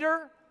need,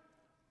 leader.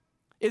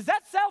 Is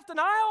that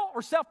self-denial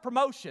or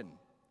self-promotion?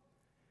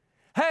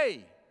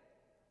 Hey,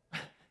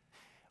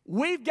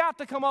 we've got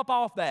to come up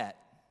off that.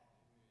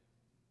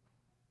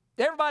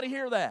 Everybody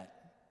hear that?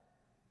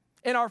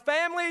 In our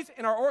families,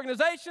 in our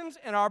organizations,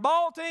 in our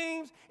ball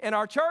teams, in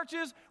our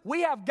churches,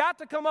 we have got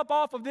to come up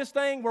off of this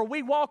thing where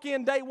we walk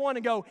in day one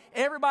and go,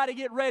 everybody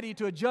get ready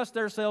to adjust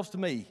themselves to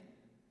me.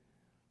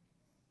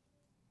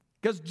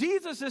 Because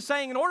Jesus is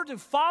saying in order to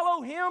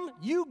follow him,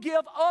 you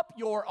give up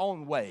your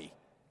own way.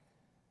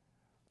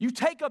 You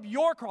take up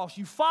your cross.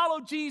 You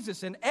follow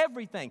Jesus in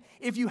everything.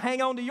 If you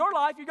hang on to your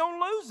life, you're going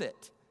to lose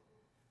it.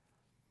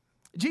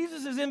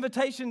 Jesus'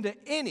 invitation to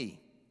any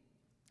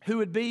who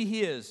would be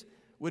his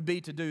would be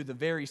to do the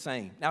very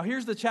same. Now,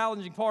 here's the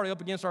challenging part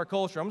up against our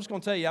culture. I'm just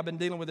going to tell you, I've been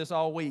dealing with this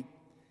all week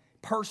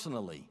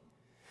personally.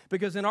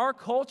 Because in our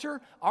culture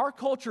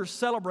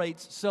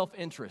celebrates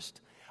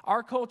self-interest.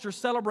 Our culture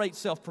celebrates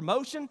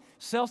self-promotion,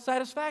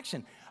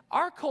 self-satisfaction.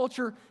 Our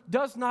culture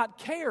does not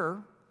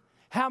care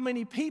how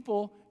many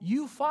people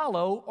you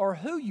follow or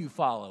who you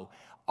follow.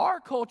 Our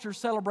culture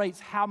celebrates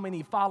how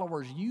many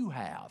followers you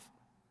have.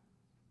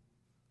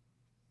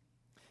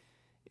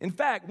 In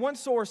fact, one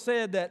source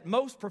said that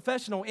most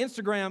professional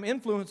Instagram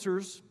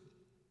influencers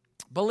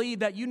believe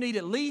that you need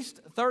at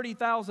least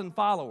 30,000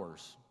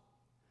 followers.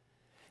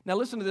 Now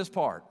listen to this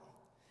part.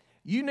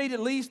 You need at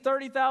least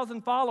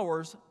 30,000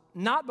 followers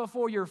not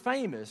before you're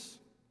famous.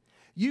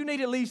 You need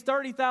at least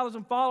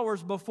 30,000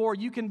 followers before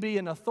you can be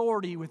an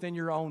authority within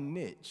your own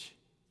niche.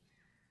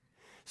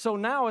 So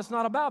now it's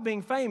not about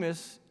being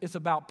famous, it's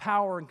about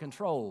power and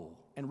control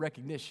and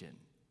recognition.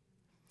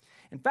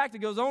 In fact, it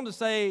goes on to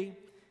say,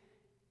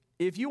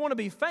 if you want to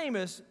be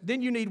famous,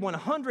 then you need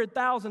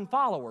 100,000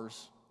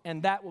 followers,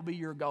 and that will be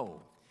your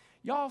goal.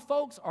 Y'all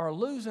folks are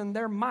losing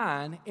their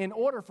mind in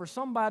order for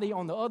somebody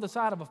on the other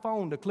side of a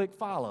phone to click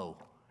follow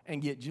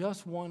and get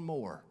just one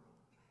more.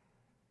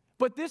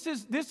 But this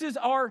is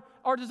our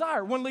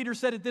desire. One leader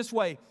said it this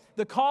way,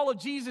 the call of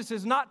Jesus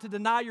is not to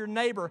deny your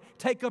neighbor,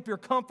 take up your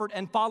comfort,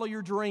 and follow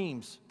your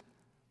dreams.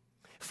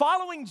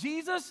 Following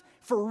Jesus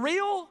for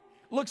real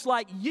looks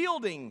like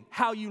yielding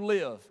how you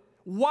live,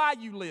 why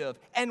you live,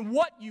 and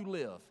what you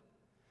live,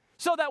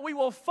 so that we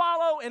will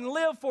follow and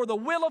live for the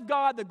will of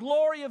God, the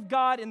glory of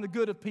God, and the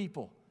good of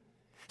people.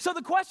 So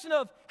the question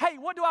of, hey,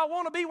 what do I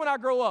want to be when I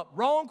grow up?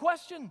 Wrong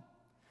question.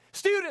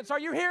 Students, are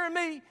you hearing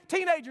me?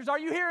 Teenagers, are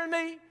you hearing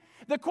me?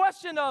 The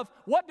question of,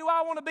 what do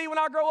I want to be when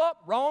I grow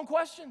up? Wrong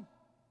question.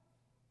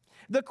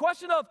 The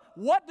question of,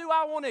 what do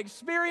I want to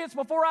experience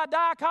before I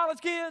die,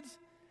 college kids?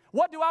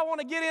 What do I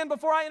want to get in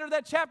before I enter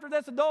that chapter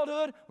that's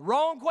adulthood?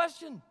 Wrong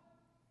question.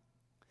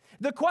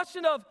 The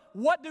question of,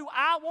 what do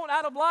I want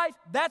out of life?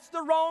 That's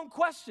the wrong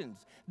questions.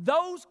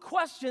 Those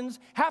questions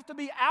have to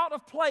be out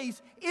of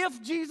place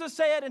if Jesus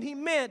said, and he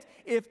meant,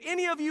 if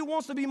any of you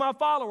wants to be my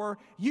follower,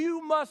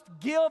 you must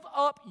give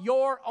up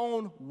your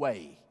own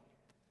way.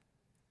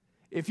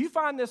 If you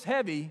find this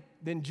heavy,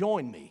 then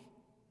join me.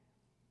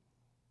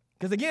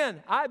 Because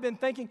again, I've been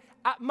thinking,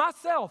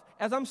 myself,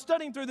 as I'm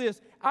studying through this,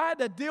 I had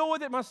to deal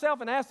with it myself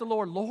and ask the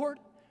Lord, Lord,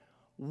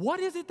 what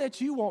is it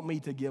that you want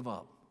me to give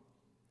up?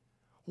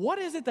 What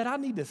is it that I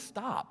need to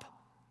stop?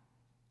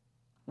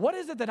 What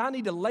is it that I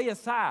need to lay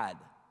aside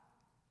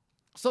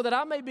so that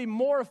I may be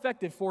more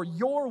effective for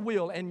your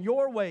will and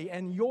your way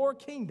and your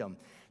kingdom?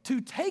 To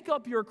take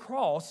up your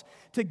cross,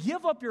 to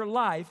give up your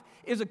life,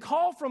 is a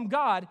call from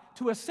God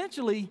to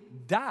essentially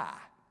die.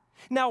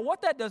 Now,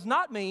 what that does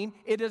not mean,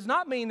 it does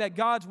not mean that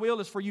God's will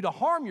is for you to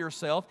harm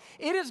yourself.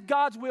 It is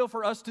God's will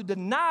for us to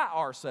deny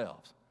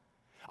ourselves,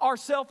 our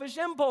selfish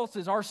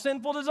impulses, our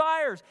sinful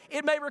desires.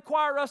 It may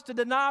require us to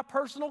deny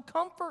personal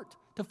comfort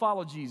to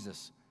follow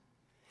Jesus.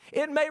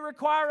 It may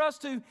require us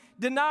to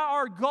deny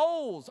our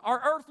goals,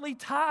 our earthly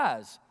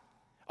ties,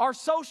 our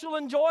social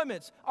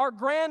enjoyments, our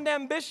grand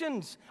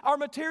ambitions, our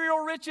material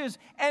riches.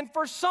 And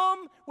for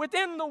some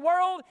within the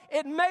world,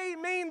 it may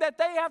mean that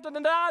they have to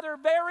deny their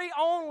very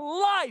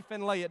own life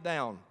and lay it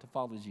down to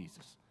follow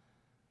Jesus.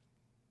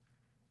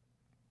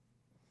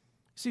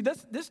 See,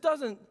 this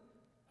doesn't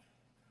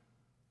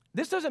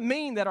This doesn't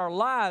mean that our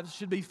lives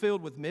should be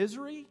filled with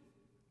misery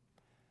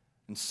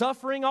and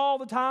suffering all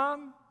the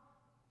time.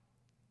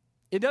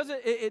 It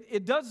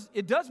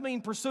does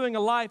mean pursuing a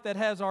life that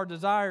has our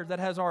desires, that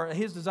has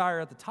His desire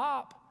at the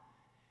top.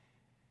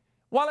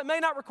 While it may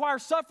not require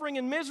suffering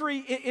and misery,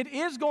 it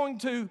is going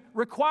to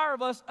require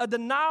of us a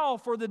denial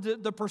for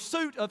the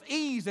pursuit of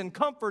ease and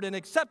comfort and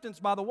acceptance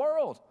by the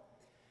world.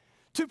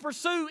 To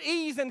pursue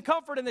ease and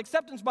comfort and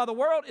acceptance by the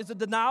world is a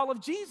denial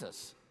of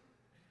Jesus.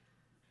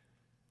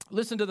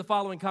 Listen to the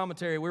following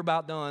commentary. We're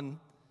about done.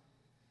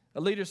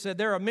 A leader said,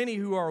 there are many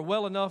who are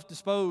well enough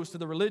disposed to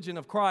the religion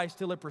of Christ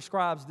till it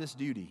prescribes this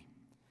duty.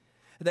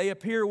 They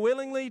appear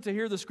willingly to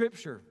hear the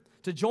Scripture,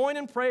 to join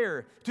in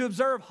prayer, to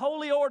observe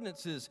holy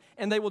ordinances,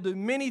 and they will do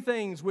many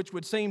things which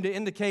would seem to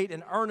indicate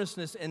an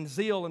earnestness and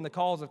zeal in the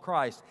cause of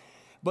Christ.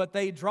 But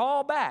they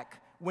draw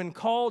back when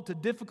called to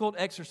difficult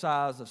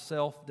exercise of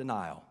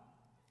self-denial.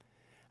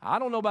 I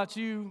don't know about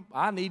you,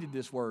 I needed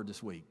this word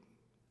this week.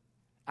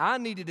 I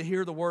needed to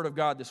hear the word of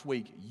God this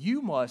week.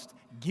 You must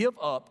give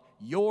up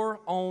your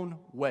own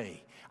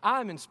way.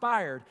 I'm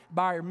inspired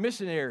by our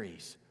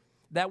missionaries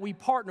that we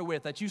partner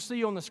with, that you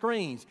see on the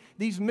screens.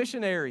 These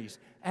missionaries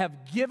have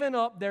given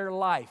up their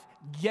life,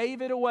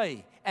 gave it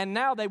away, and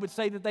now they would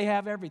say that they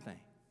have everything.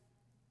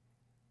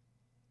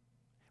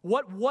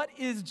 What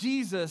is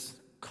Jesus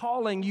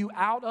calling you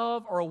out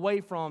of or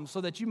away from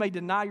so that you may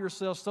deny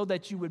yourself, so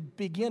that you would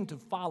begin to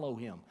follow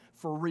Him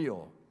for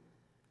real?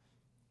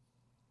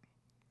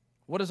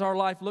 What does our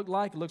life look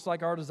like? It looks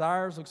like our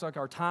desires, looks like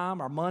our time,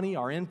 our money,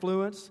 our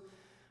influence,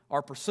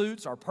 our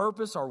pursuits, our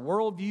purpose, our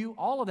worldview.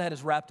 All of that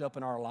is wrapped up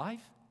in our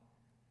life.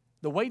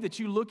 The way that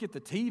you look at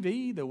the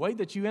TV, the way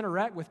that you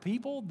interact with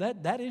people,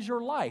 that is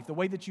your life. The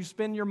way that you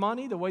spend your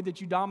money, the way that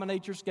you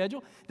dominate your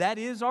schedule, that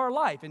is our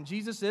life. And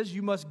Jesus says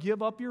you must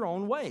give up your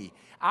own way.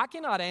 I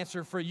cannot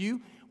answer for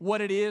you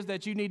what it is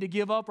that you need to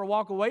give up or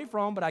walk away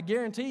from, but I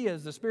guarantee you,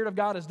 as the Spirit of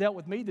God has dealt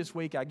with me this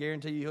week, I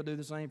guarantee you He'll do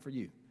the same for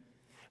you.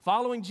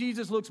 Following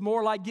Jesus looks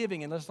more like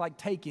giving and less like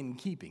taking and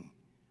keeping.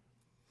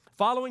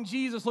 Following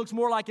Jesus looks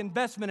more like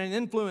investment and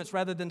influence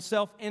rather than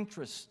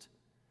self-interest.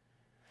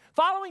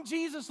 Following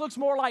Jesus looks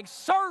more like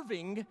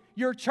serving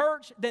your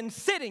church than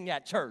sitting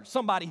at church.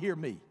 Somebody hear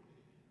me.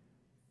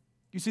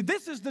 You see,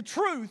 this is the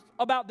truth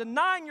about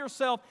denying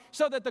yourself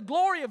so that the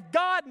glory of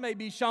God may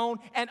be shown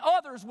and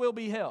others will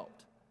be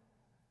helped.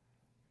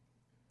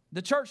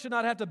 The church should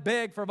not have to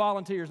beg for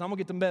volunteers. I'm going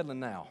to get to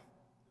meddling now.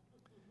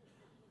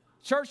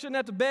 Church shouldn't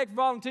have to beg for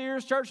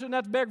volunteers. Church shouldn't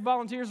have to beg for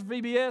volunteers for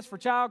VBS, for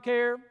child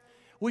care.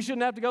 We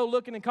shouldn't have to go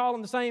looking and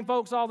calling the same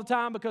folks all the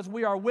time because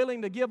we are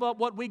willing to give up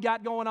what we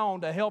got going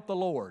on to help the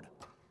Lord.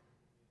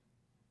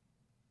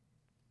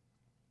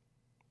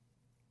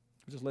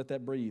 Just let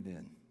that breathe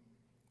in.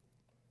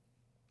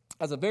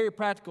 As a very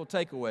practical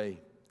takeaway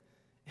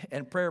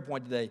and prayer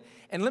point today,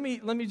 and let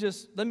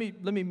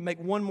me make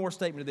one more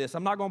statement of this.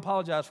 I'm not going to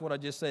apologize for what I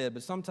just said,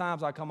 but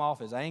sometimes I come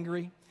off as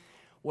angry.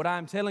 What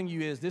I'm telling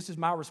you is this is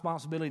my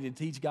responsibility to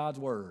teach God's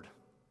word.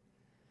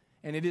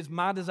 And it is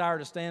my desire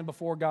to stand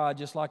before God,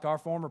 just like our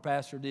former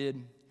pastor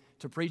did,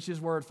 to preach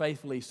His word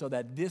faithfully so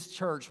that this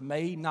church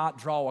may not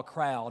draw a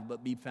crowd,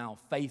 but be found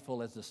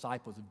faithful as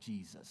disciples of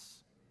Jesus.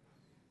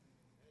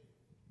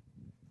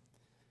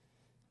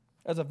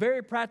 As a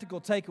very practical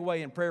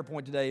takeaway and prayer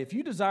point today, if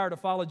you desire to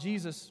follow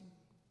Jesus,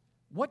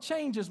 what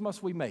changes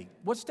must we make?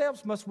 What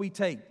steps must we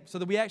take so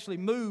that we actually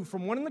move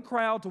from one in the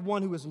crowd to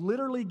one who is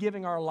literally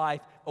giving our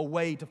life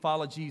away to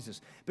follow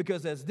Jesus?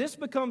 Because as this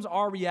becomes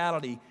our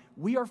reality,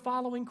 we are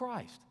following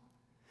Christ.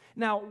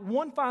 Now,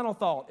 one final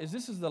thought is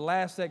this is the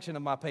last section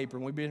of my paper,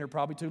 and we've been here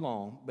probably too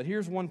long, but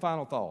here's one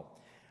final thought.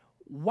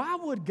 Why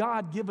would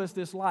God give us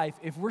this life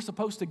if we're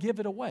supposed to give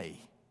it away?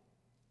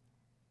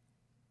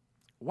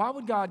 Why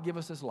would God give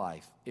us this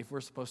life if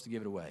we're supposed to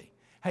give it away?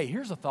 Hey,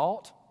 here's a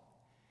thought.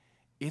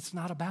 It's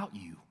not about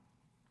you.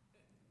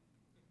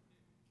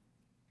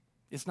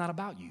 It's not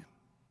about you.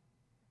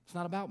 It's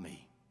not about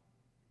me.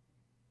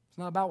 It's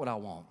not about what I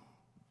want.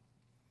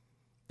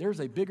 There's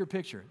a bigger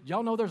picture.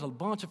 Y'all know there's a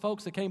bunch of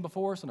folks that came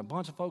before us and a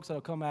bunch of folks that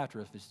will come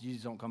after us if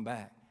Jesus don't come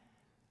back.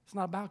 It's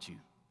not about you.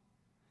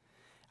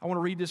 I want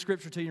to read this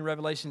scripture to you in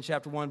Revelation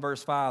chapter 1,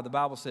 verse 5. The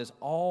Bible says,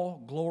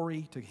 all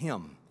glory to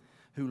Him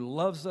who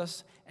loves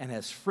us and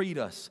has freed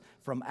us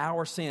from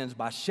our sins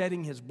by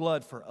shedding His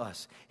blood for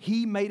us.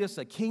 He made us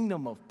a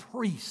kingdom of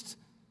priests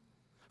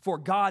for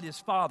God His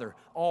Father.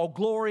 All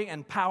glory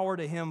and power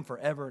to Him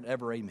forever and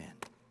ever. Amen.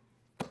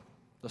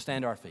 Let's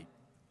stand to our feet.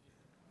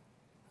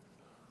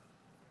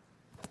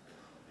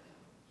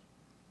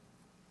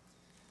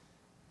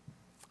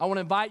 I want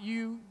to invite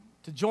you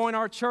to join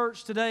our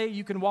church today.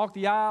 You can walk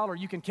the aisle or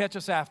you can catch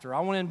us after.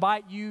 I want to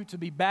invite you to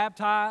be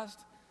baptized,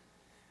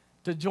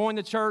 to join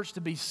the church,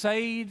 to be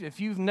saved. If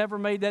you've never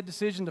made that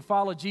decision to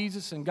follow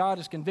Jesus and God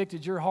has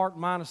convicted your heart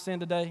and mind of sin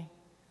today,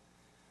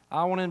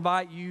 I want to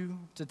invite you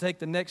to take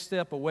the next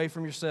step away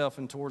from yourself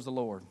and towards the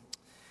Lord.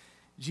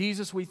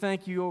 Jesus, we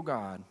thank you, oh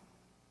God,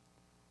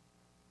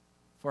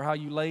 for how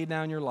you laid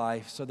down your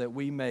life so that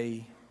we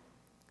may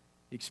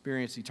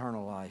experience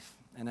eternal life.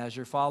 And as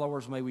your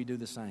followers, may we do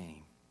the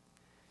same.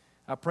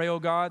 I pray, oh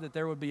God, that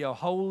there would be a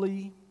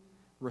holy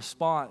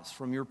response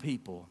from your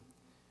people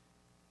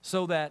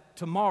so that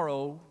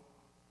tomorrow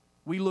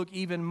we look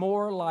even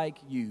more like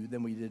you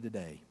than we did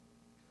today.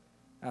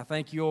 I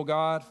thank you, oh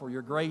God, for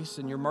your grace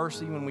and your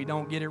mercy when we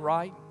don't get it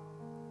right.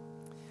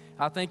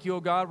 I thank you, oh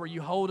God, where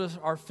you hold us,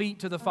 our feet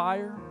to the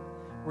fire,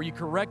 where you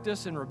correct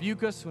us and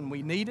rebuke us when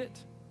we need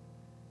it.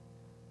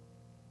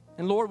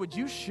 And Lord, would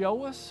you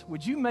show us,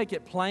 would you make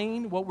it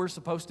plain what we're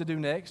supposed to do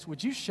next?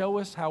 Would you show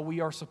us how we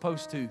are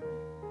supposed to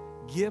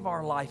give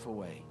our life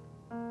away?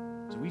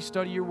 As we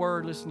study your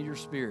word, listen to your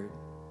spirit,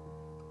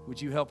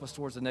 would you help us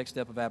towards the next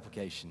step of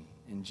application?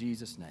 In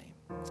Jesus' name,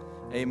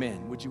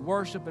 amen. Would you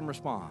worship and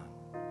respond?